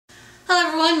Hello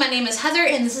everyone, my name is Heather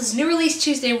and this is New Release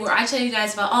Tuesday where I tell you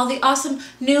guys about all the awesome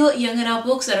new young adult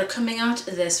books that are coming out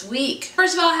this week.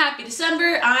 First of all, happy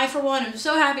December. I, for one, am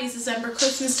so happy it's December.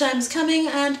 Christmas time is coming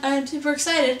and I'm super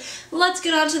excited. Let's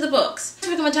get on to the books. The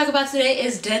book I'm going to talk about today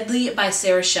is Deadly by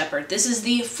Sara Shepard. This is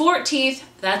the 14th,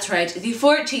 that's right, the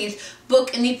 14th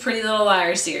book in the Pretty Little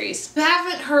Liars series. If you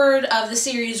haven't heard of the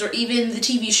series or even the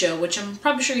TV show, which I'm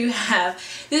probably sure you have,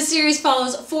 this series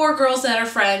follows four girls that are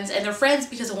friends, and they're friends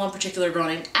because of one particular girl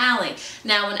named Allie.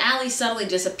 Now when Allie suddenly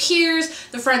disappears,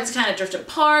 the friends kind of drift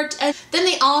apart, and then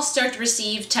they all start to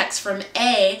receive texts from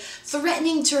A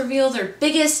threatening to reveal their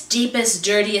biggest, deepest,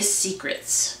 dirtiest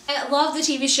secrets. I love the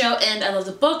TV show and I love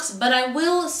the books, but I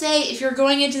will say if you're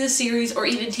going into the series or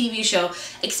even TV show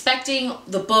expecting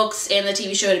the books and the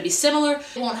TV show to be similar,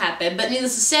 it won't happen. But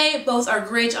needless to say, both are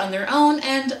great on their own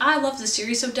and I love the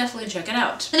series, so definitely check it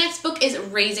out. The next book is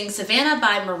Raising Savannah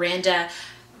by Miranda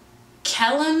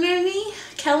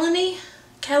Kenneally.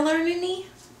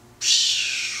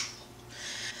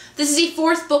 This is the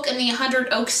fourth book in the 100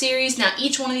 Oaks series. Now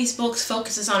each one of these books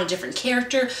focuses on a different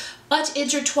character, but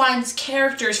intertwines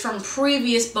characters from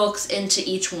previous books into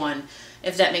each one,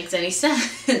 if that makes any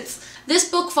sense.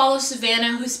 This book follows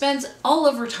Savannah, who spends all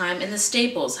of her time in the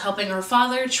stables helping her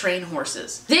father train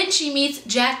horses. Then she meets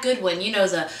Jack Goodwin, you know,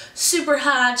 the super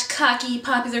hot, cocky,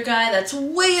 popular guy that's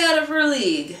way out of her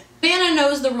league. Savannah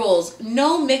knows the rules,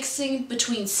 no mixing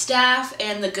between staff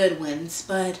and the Goodwins,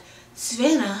 but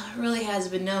Savannah really has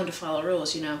been known to follow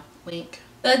rules, you know, wink.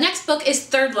 The next book is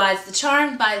Third Lies the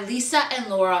Charm by Lisa and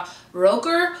Laura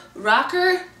Roecker,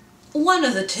 one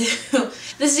of the two.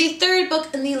 This is the third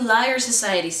book in the Liar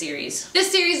Society series.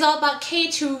 This series is all about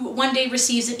Kate, who one day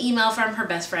receives an email from her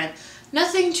best friend.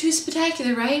 Nothing too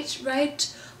spectacular,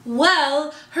 right?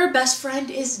 Well, her best friend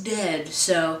is dead,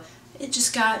 so it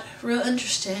just got real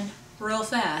interesting real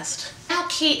fast. Now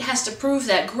Kate has to prove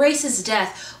that Grace's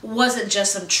death wasn't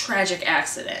just some tragic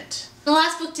accident. The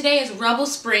last book today is Rebel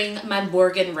Spring by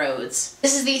Rhodes.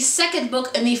 This is the second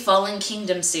book in the Fallen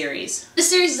Kingdom series.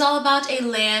 This series is all about a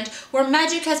land where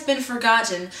magic has been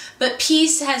forgotten, but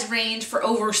peace has reigned for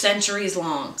over centuries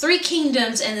long. Three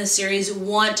kingdoms in this series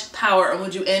want power and will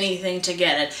do anything to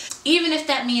get it, even if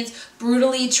that means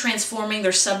brutally transforming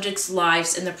their subjects'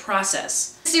 lives in the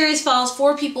process. The series follows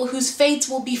four people whose fates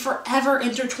will be forever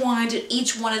intertwined, and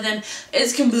each one of them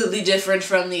is completely different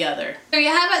from the other. There you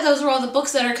have it. Those are all the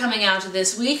books that are coming out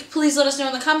this week. Please let us know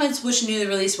in the comments which newly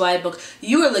released YA book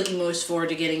you are looking most forward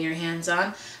to getting your hands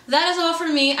on. That is all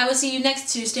from me. I will see you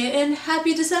next Tuesday, and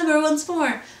happy December once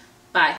more.